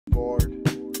forward,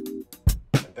 and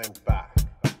then back,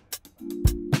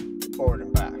 forward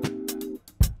and back.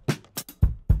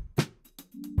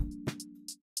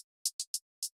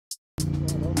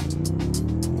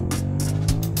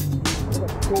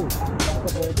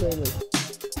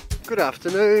 Good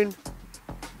afternoon.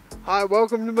 Hi,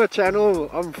 welcome to my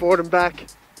channel. I'm forward and back,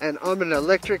 and I'm an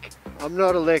electric. I'm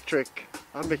not electric.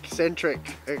 I'm eccentric,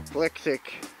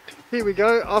 eclectic. Here we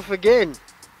go, off again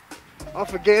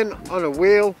on a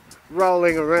wheel,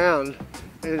 rolling around.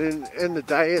 And in the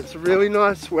day, it's really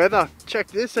nice weather. Check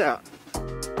this out.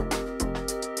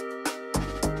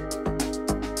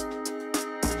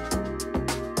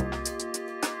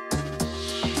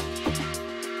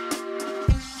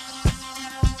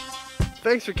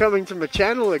 Thanks for coming to my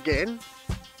channel again,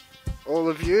 all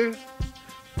of you.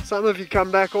 Some of you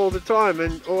come back all the time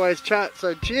and always chat,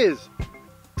 so cheers.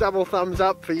 Double thumbs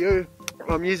up for you.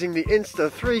 I'm using the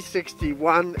Insta360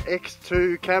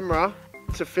 X2 camera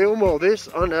to film all this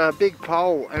on a big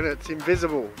pole, and it's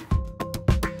invisible.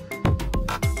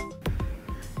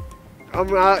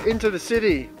 I'm into the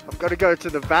city. I've got to go to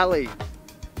the valley.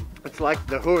 It's like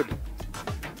the hood.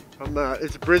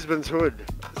 It's Brisbane's hood.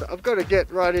 So I've got to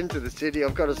get right into the city.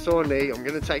 I've got a sore knee. I'm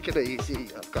going to take it easy.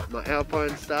 I've got my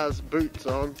Alpine Stars boots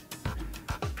on.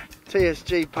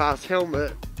 TSG Pass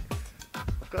helmet.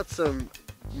 I've got some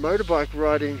motorbike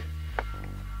riding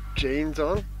jeans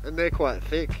on, and they're quite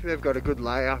thick. They've got a good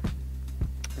layer.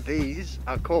 These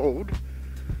are called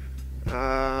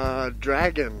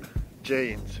Dragon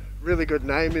jeans. Really good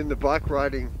name in the bike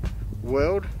riding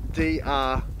world.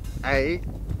 D-R-A-G-G-I-N.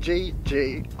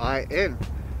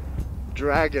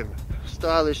 Dragon.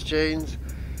 Stylish jeans,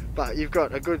 but you've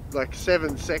got a good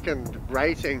 7-second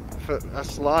rating for a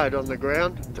slide on the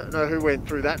ground. Don't know who went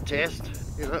through that test.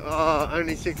 You know, oh,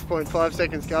 only 6.5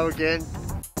 seconds go again.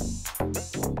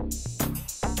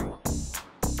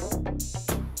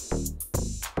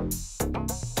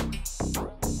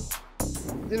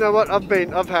 You know what?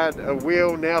 I've had a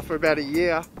wheel now for about a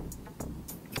year.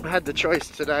 I had the choice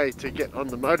today to get on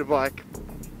the motorbike,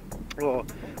 or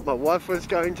my wife was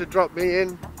going to drop me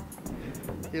in.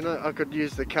 You know, I could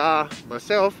use the car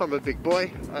myself. I'm a big boy.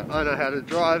 I know how to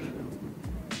drive.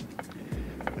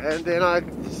 And then I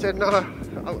said, no,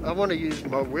 I want to use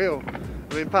my wheel.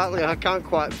 I mean, partly I can't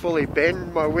quite fully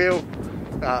bend my wheel.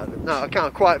 No, I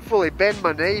can't quite fully bend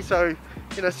my knee. So,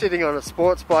 you know, sitting on a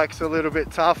sports bike's a little bit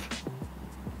tough.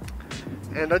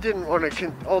 And I didn't want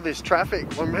to all this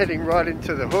traffic. I'm heading right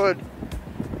into the hood.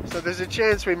 So there's a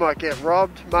chance we might get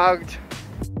robbed, mugged.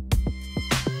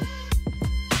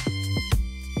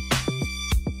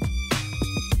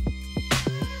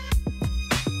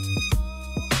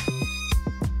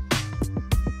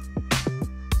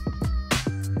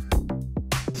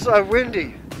 So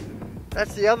windy.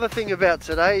 That's the other thing about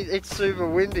today. It's super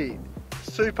windy.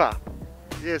 Super.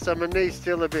 Yeah, so my knee's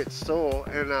still a bit sore,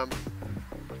 and I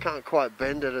can't quite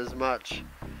bend it as much.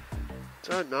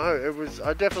 Don't know.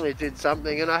 I definitely did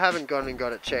something, and I haven't gone and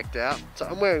got it checked out. So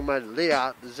I'm wearing my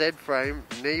Liart Z-frame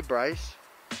knee brace.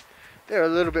 They're a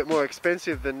little bit more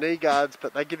expensive than knee guards,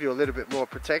 but they give you a little bit more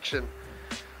protection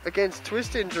against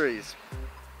twist injuries.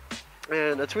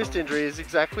 And a twist injury is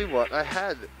exactly what I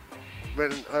had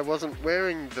when I wasn't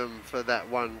wearing them for that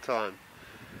one time.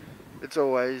 It's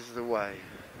always the way.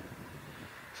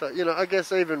 So, you know, I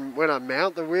guess even when I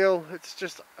mount the wheel, it's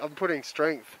just I'm putting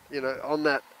strength, you know, on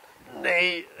that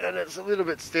knee, and it's a little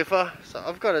bit stiffer. So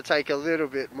I've got to take a little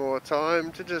bit more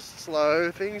time to just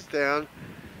slow things down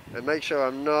and make sure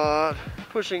I'm not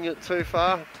pushing it too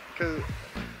far, because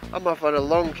I'm off on a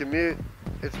long commute.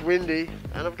 It's windy,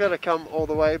 and I've got to come all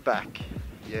the way back.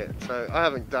 Yeah, so I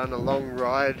haven't done a long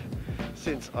ride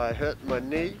since I hurt my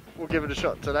knee. We'll give it a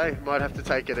shot today. Might have to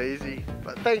take it easy.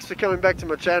 But thanks for coming back to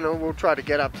my channel. We'll try to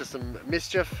get up to some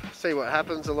mischief, see what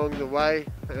happens along the way.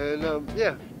 And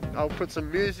yeah, I'll put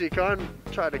some music on,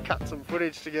 try to cut some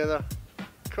footage together.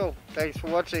 Cool. Thanks for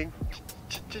watching.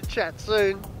 Chat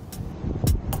soon.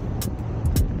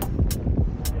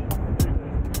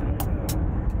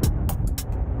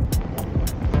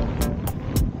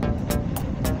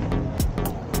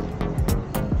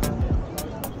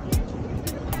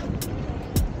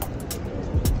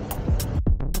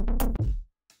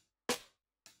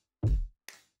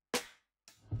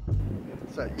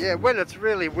 So yeah, when it's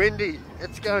really windy,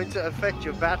 it's going to affect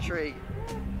your battery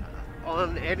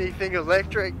on anything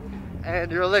electric, and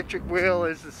your electric wheel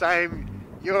is the same.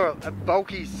 You're a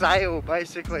bulky sail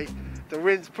basically. The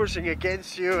wind's pushing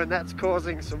against you, and that's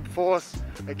causing some force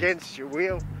against your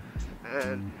wheel,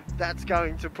 and that's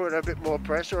going to put a bit more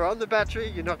pressure on the battery.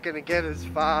 You're not going to get as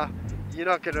far, you're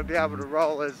not going to be able to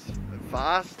roll as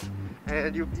fast,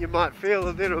 and you might feel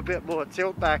a little bit more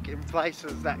tilt back in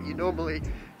places that you normally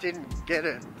didn't get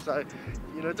it. So,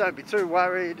 you know, don't be too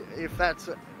worried if that's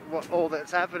all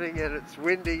that's happening and it's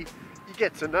windy. You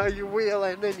get to know your wheel,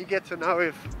 and then you get to know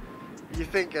if you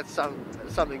think it's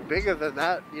something bigger than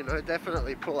that. You know,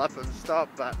 definitely pull up and stop,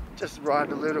 but just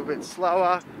ride a little bit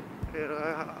slower. You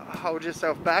know, hold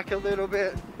yourself back a little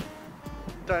bit.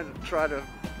 Don't try to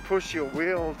push your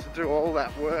wheel to do all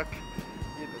that work.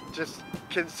 You know, just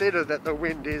consider that the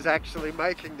wind is actually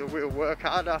making the wheel work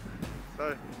harder.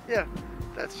 So yeah,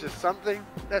 that's just something.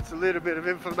 That's a little bit of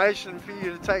information for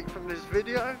you to take from this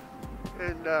video,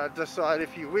 and decide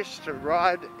if you wish to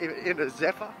ride in a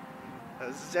Zephyr.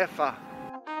 A Zephyr.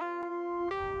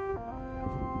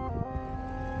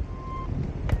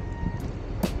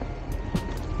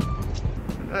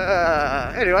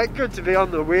 Anyway, good to be on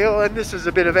the wheel, and this is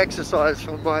a bit of exercise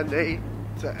for my knee.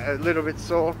 It's a little bit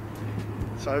sore,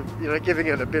 so you know, giving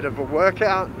it a bit of a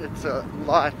workout. It's a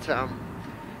light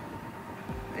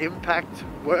impact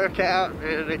workout,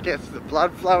 and it gets the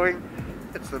blood flowing,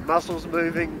 it's the muscles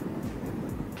moving.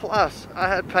 Plus I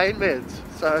had pain meds,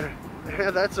 so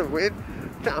yeah, that's a win.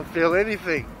 Can't feel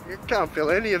anything. You can't feel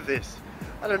any of this.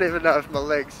 I don't even know if my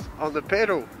leg's on the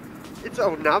pedal. It's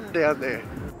all numb down there.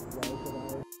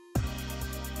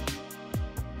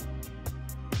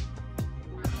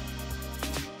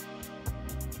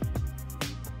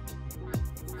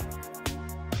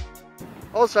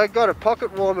 Also got a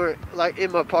pocket warmer like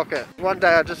in my pocket. One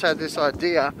day I just had this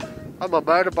idea. On my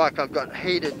motorbike I've got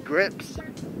heated grips,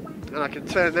 and I can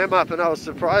turn them up, and I was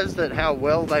surprised at how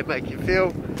well they make you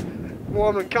feel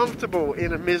warm and comfortable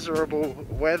in a miserable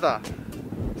weather.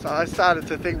 So I started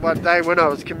to think one day when I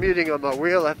was commuting on my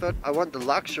wheel, I thought I want the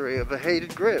luxury of a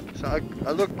heated grip. So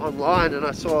I looked online and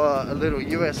I saw a little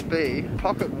USB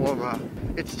pocket warmer.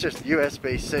 It's just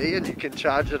USB-C, and you can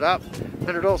charge it up,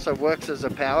 and it also works as a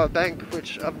power bank,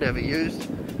 which I've never used.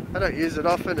 I don't use it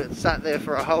often. It sat there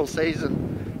for a whole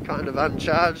season kind of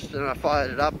uncharged, and I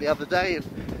fired it up the other day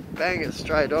and bang, it's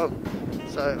straight on.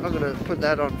 So I'm going to put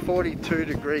that on 42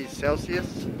 degrees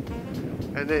Celsius,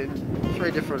 and then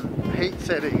 3 different heat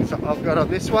settings I've got on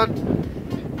this one.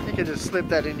 You can just slip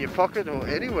that in your pocket or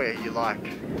anywhere you like.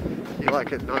 You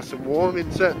like it nice and warm in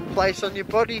certain place on your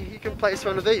body, you can place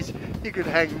one of these. You could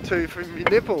hang 2 from your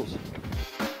nipples.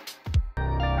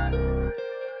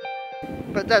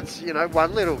 But that's, you know,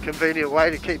 one little convenient way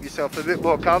to keep yourself a bit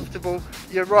more comfortable.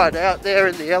 You're right out there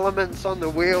in the elements on the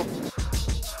wheel.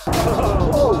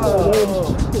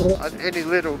 Any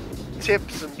little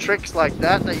tips and tricks like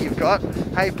that you've got,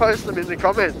 hey, post them in the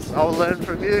comments. I'll learn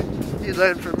from you, you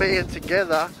learn from me, and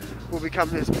together we'll become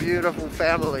this beautiful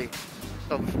family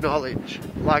of knowledge,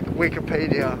 like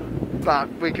Wikipedia,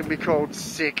 but we can be called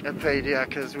Sickopedia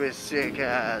because we're sick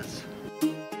as.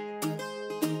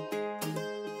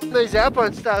 These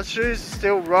Alpine Star shoes are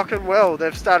still rocking well.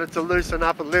 They've started to loosen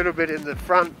up a little bit in the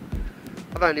front.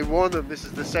 I've only worn them, this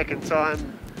is the second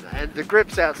time, and the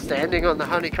grip's outstanding on the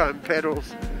honeycomb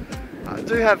pedals. I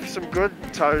do have some good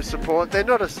toe support. They're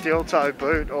not a steel toe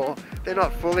boot, or they're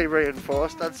not fully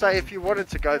reinforced. I'd say if you wanted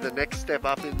to go the next step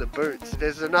up in the boots,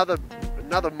 there's another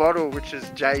model which is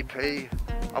JP.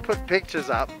 I'll put pictures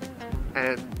up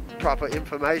and proper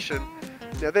information.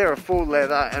 Now they're a full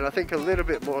leather, and I think a little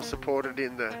bit more supported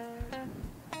in the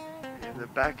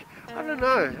back. I don't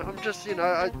know, I'm just, you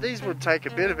know, these would take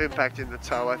a bit of impact in the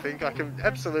toe. I think I can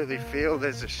absolutely feel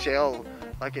there's a shell,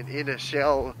 like an inner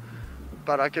shell,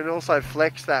 but I can also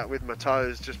flex that with my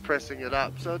toes, just pressing it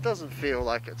up, so it doesn't feel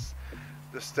like it's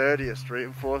the sturdiest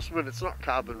reinforcement. It's not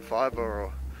carbon fiber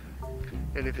or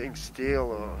anything steel,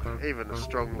 or even a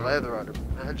strong leather, I'd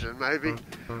imagine. Maybe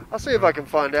I'll see if I can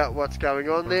find out what's going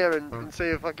on there, and see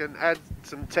if I can add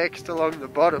some text along the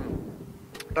bottom.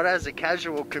 But as a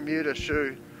casual commuter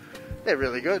shoe, they're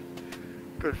really good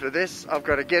for this. I've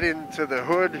got to get into the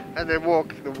hood and then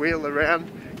walk the wheel around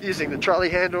using the trolley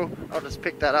handle. I'll just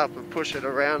pick that up and push it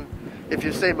around. If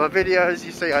you've seen my videos,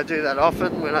 you see I do that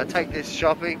often when I take this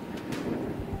shopping.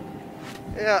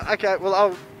 Yeah, okay, well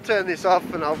I'll turn this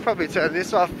off, and I'll probably turn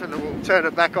this off, and we'll turn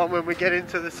it back on when we get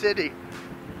into the city.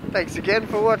 Thanks again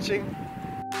for watching.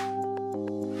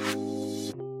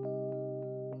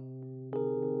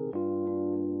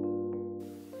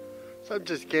 So I'm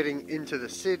just getting into the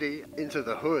city, into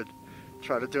the hood.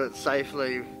 Try to do it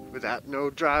safely without no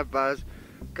drive-bys.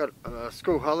 Got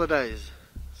school holidays,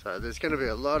 so there's going to be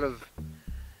a lot of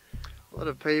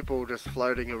people just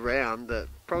floating around that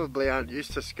probably aren't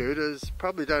used to scooters,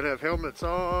 probably don't have helmets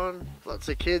on. Lots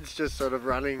of kids just sort of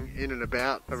running in and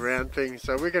about around things,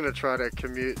 so we're going to try to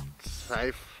commute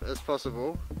safe as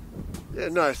possible. Yeah,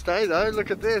 nice day though,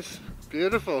 look at this,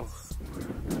 beautiful.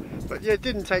 But yeah, it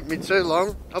didn't take me too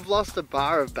long. I've lost a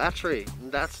bar of battery, and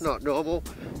that's not normal.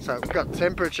 So we've got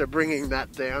temperature bringing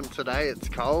that down today. It's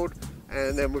cold,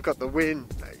 and then we've got the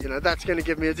wind. You know, that's going to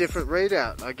give me a different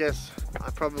readout. I guess I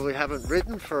probably haven't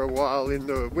ridden for a while in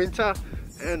the winter,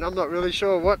 and I'm not really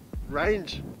sure what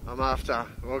range I'm after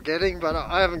or getting, but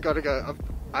I haven't got to go.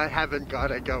 I haven't got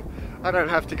to go. I don't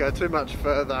have to go too much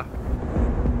further.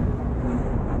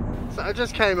 So I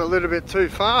just came a little bit too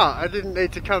far. I didn't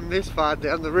need to come this far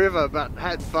down the river, but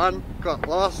had fun, got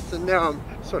lost, and now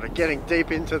I'm sort of getting deep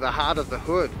into the heart of the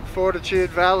hood.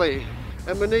 Fortitude Valley.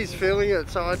 And my knee's feeling it,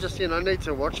 so I just, you know, need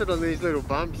to watch it on these little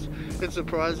bumps. It's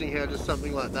surprising how just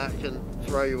something like that can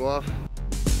throw you off.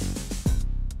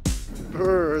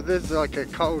 Brr, there's like a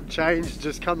cold change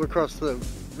just come across the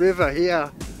river here.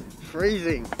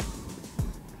 Freezing.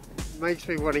 Makes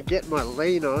me want to get my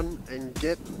lean on and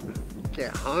get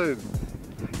home.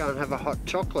 Go and have a hot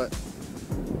chocolate.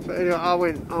 So anyway, I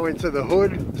went to the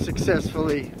hood,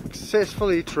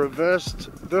 successfully traversed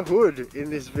the hood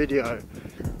in this video.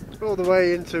 All the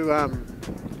way into,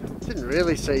 didn't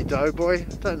really see Doughboy.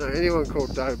 Don't know anyone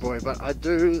called Doughboy, but I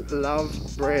do love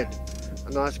bread. A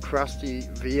nice crusty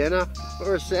Vienna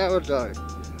or a sourdough.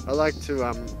 I like to,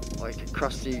 like a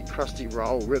crusty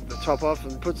roll, rip the top off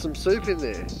and put some soup in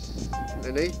there.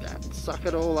 And eat that. Suck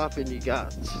it all up in your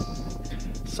guts.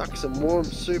 Suck some warm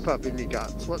soup up in your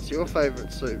guts. What's your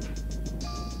favourite soup?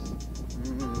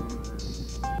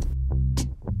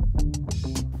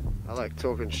 I like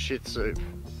talking shit soup.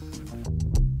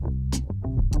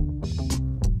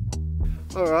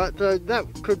 Alright, so that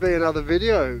could be another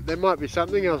video. There might be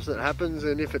something else that happens,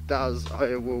 and if it does,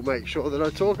 I will make sure that I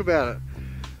talk about it.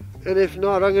 And if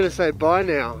not, I'm going to say bye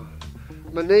now.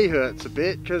 My knee hurts a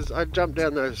bit because I jumped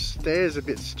down those stairs a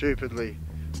bit stupidly.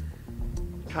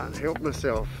 Can't help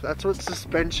myself. That's what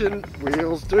suspension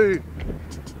wheels do.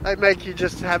 They make you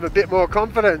just have a bit more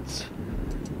confidence.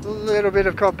 A little bit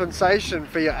of compensation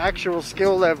for your actual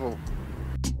skill level.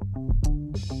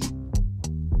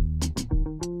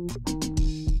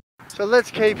 So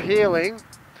let's keep healing.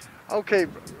 I'll keep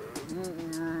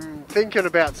thinking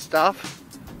about stuff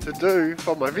to do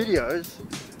for my videos,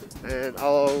 and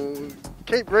I'll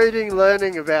keep reading,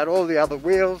 learning about all the other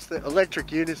wheels, the electric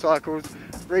unicycles,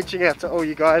 reaching out to all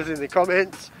you guys in the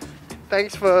comments.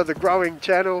 Thanks for the growing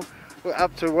channel. We're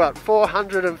up to what,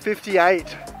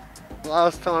 458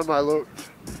 last time I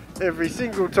looked. Every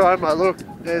single time I look,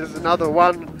 there's another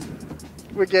one.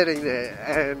 We're getting there,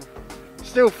 and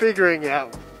still figuring it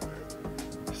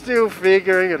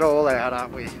all out,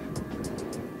 aren't we?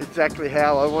 Exactly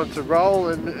how I want to roll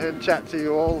and chat to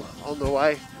you all on the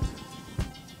way.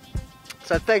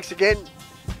 So thanks again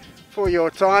for your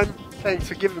time. Thanks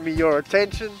for giving me your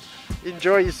attention.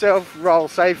 Enjoy yourself, roll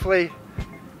safely.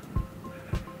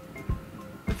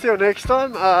 Until next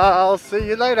time, I'll see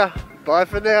you later. Bye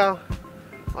for now.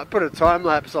 I put a time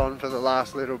lapse on for the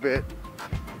last little bit.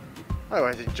 I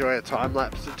always enjoy a time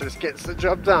lapse. It just gets the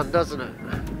job done, doesn't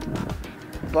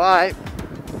it? Bye.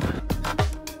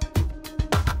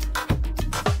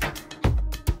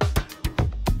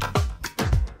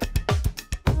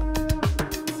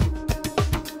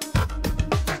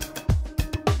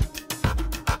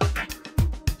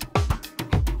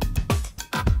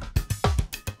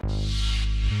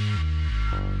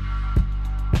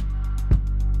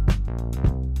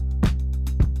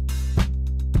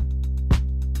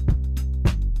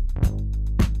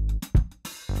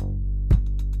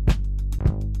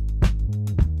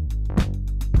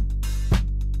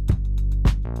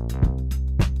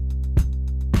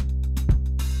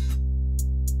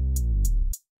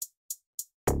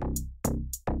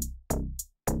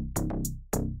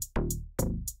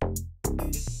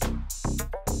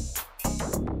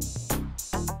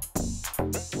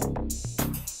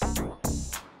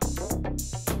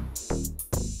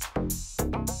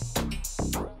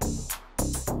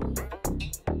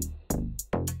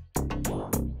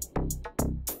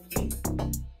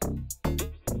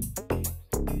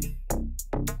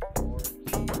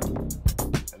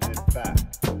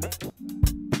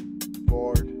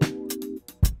 Forward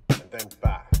and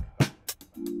back,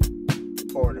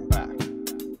 forward and back.